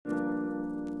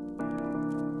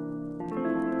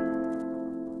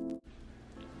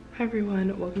Hi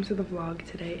everyone, welcome to the vlog.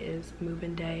 Today is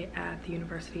move-in day at the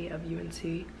University of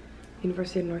UNC,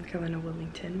 University of North Carolina,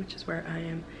 Wilmington, which is where I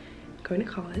am going to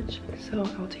college. So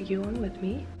I'll take you along with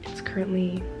me. It's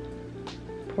currently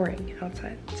pouring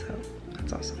outside, so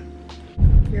that's awesome.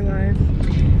 You're live.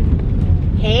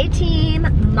 Hey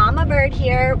team, Mama Bird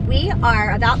here. We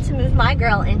are about to move my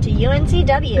girl into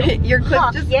UNCW. Your clip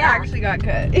actually got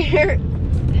cut.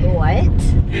 What?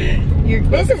 Your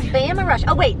clip. This is Bama Rush.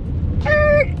 Oh wait,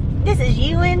 this is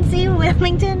UNC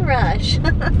Wilmington Rush.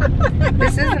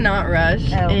 This is not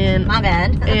Rush. Oh, and my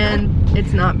bad. And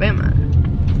it's not Bama.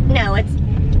 No, it's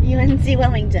UNC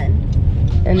Wilmington.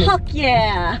 And Fuck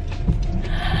yeah.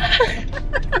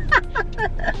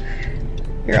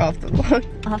 You're off the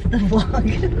vlog. Off the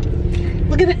vlog.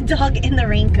 Look at that dog in the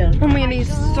raincoat. Oh man, he's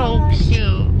so cute.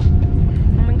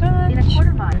 Oh my god. In a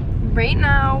quarter mile. Right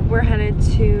now, we're headed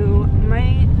to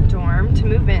my dorm to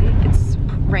move in. It's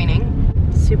raining.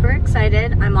 Super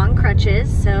excited. I'm on crutches,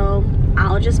 so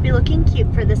I'll just be looking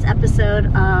cute for this episode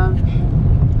of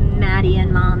Maddie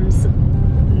and Mom's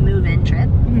move-in trip.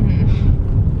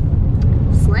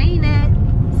 Slaying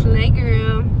it. Slay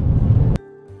girl.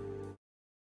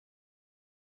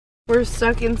 We're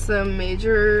stuck in some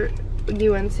major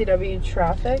UNCW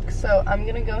traffic, so I'm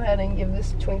gonna go ahead and give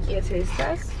this Twinkie a taste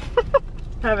test.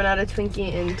 Haven't had a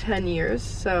Twinkie in 10 years,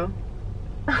 so.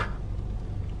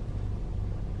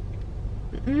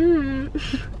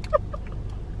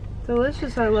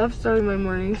 Delicious. I love starting my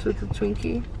mornings with a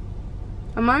Twinkie.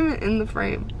 I'm not even in the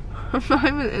frame. I'm not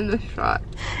even in the shot.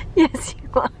 Yes, you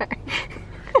are.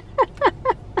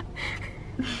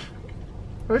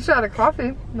 I wish I had a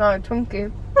coffee, not a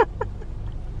Twinkie.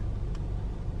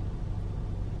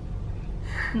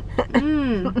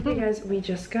 Hey guys, we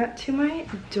just got to my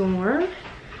dorm.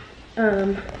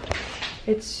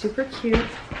 It's super cute.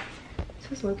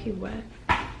 This is low-key wet.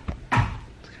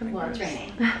 It's kind of Well, it's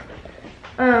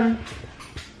raining.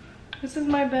 This is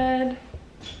my bed.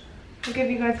 I'll give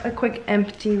you guys a quick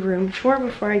empty room tour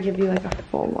before I give you like a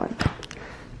full one.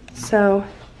 So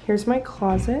here's my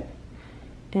closet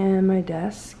and my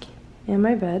desk and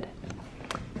my bed.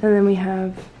 And then we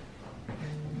have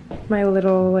my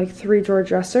little like 3-drawer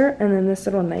dresser and then this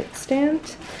little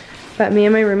nightstand. But me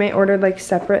and my roommate ordered like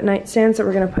separate nightstands that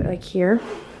we're gonna put like here.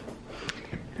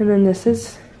 And then this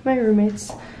is my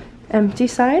roommate's empty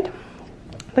side.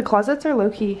 The closets are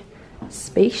low-key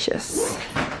spacious.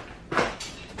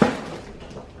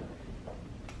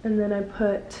 And then I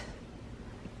put,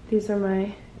 these are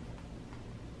my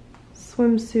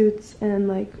swimsuits and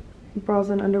like bras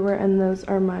and underwear, and those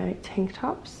are my tank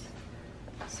tops.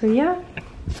 So yeah, I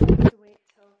have to wait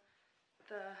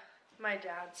till my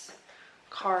dad's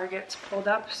car gets pulled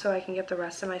up so I can get the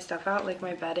rest of my stuff out, like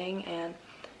my bedding and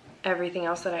everything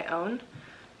else that I own.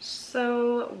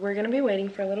 So we're gonna be waiting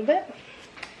for a little bit.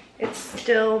 It's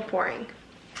still pouring.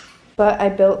 But I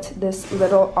built this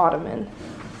little ottoman.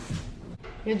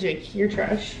 Yeah, Jake, you're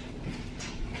trash.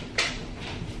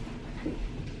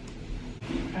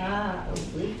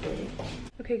 Obliquely.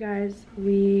 Okay guys,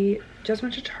 we just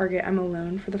went to Target. I'm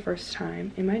alone for the first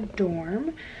time in my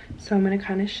dorm. So I'm gonna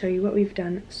kind of show you what we've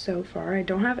done so far. I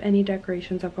don't have any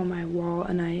decorations up on my wall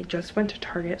and I just went to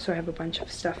Target, so I have a bunch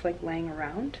of stuff like laying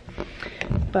around.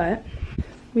 But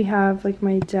we have like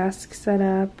my desk set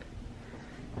up,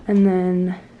 and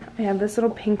then I have this little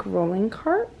pink rolling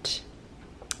cart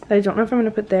that I don't know if I'm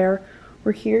gonna put there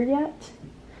or here yet.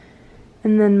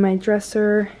 And then my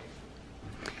dresser.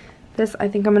 This, I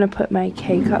think I'm gonna put my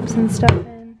K-cups and stuff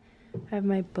in. I have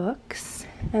my books,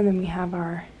 and then we have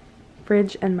our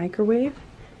fridge and microwave,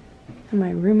 and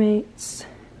my roommate's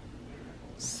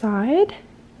side.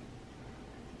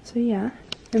 So yeah,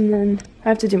 and then I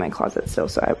have to do my closet still,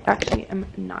 so I actually am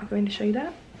not going to show you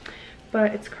that.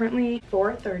 But it's currently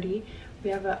 4:30. We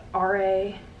have a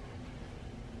RA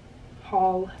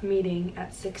hall meeting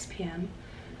at 6 p.m.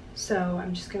 So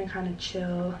I'm just gonna kind of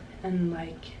chill and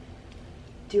like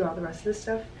do all the rest of this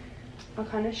stuff. I'll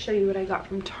kind of show you what I got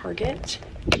from Target.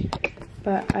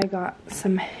 But I got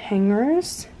some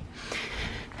hangers.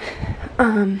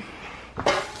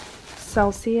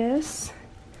 Celsius.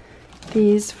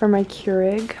 These for my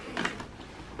Keurig.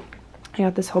 I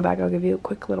got this whole bag. I'll give you a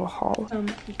quick little haul.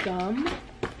 Gum.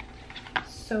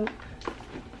 Soap.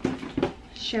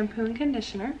 Shampoo and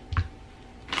conditioner.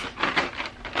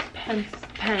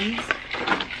 Pens.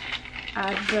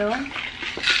 Advil.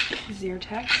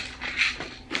 Zyrtec,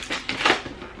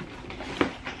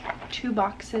 2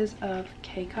 boxes of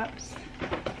K-cups,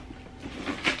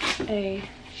 a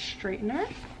straightener,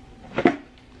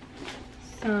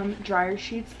 some dryer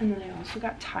sheets, and then I also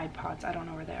got Tide Pods. I don't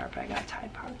know where they are, but I got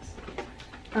Tide Pods.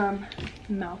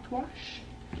 Mouthwash,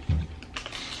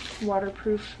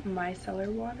 waterproof micellar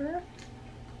water,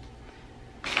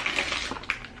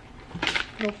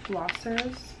 little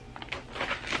flossers,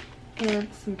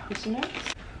 and some Post-it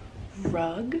notes,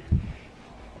 rug,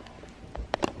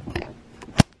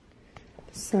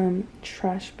 some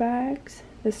trash bags,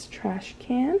 this trash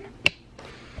can,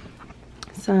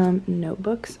 some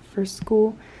notebooks for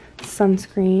school,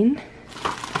 sunscreen,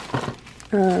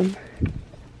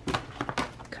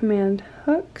 command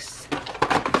hooks,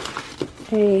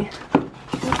 a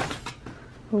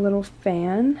little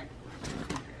fan,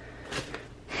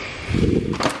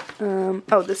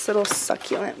 oh, this little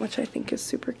succulent, which I think is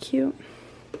super cute,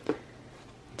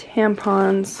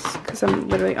 tampons, because I'm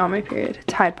literally on my period,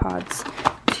 Tide Pods,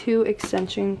 2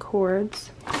 extension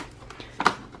cords,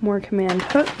 more command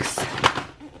hooks,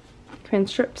 command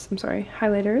strips, I'm sorry,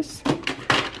 highlighters,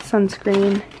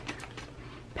 sunscreen,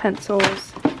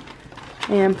 pencils,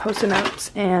 and Post-it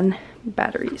notes, and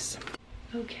batteries.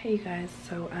 Okay guys,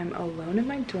 so I'm alone in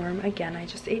my dorm again. I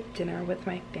just ate dinner with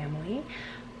my family,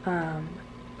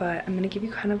 but I'm gonna give you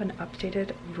kind of an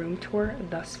updated room tour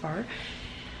thus far.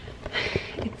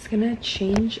 It's gonna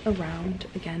change around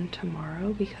again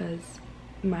tomorrow because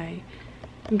I'm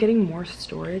getting more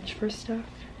storage for stuff,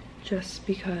 just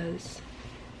because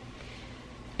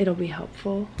it'll be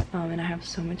helpful, and I have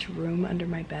so much room under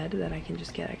my bed that I can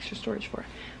just get extra storage for.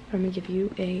 But I'm gonna give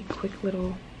you a quick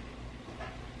little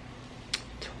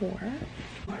tour.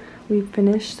 We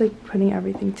finished like putting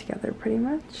everything together pretty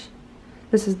much.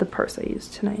 This is the purse I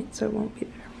used tonight, so it won't be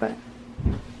there, but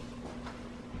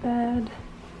bed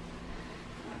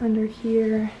under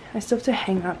here. I still have to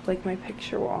hang up like my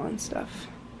picture wall and stuff,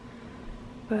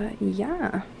 but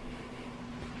yeah.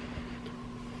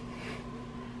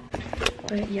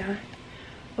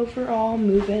 Overall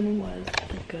move-in was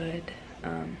good.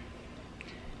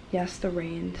 Yes, the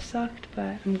rain sucked,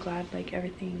 but I'm glad like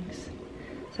everything's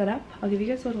set up. I'll give you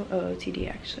guys a little OOTD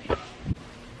actually.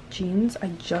 Jeans I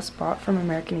just bought from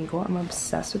American Eagle. I'm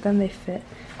obsessed with them. They fit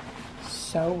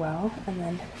so well. And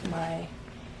then my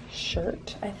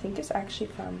shirt, I think is actually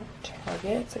from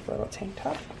Target. It's like a little tank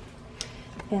top.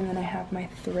 And then I have my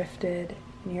thrifted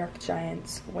New York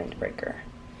Giants windbreaker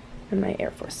and my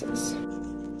Air Forces.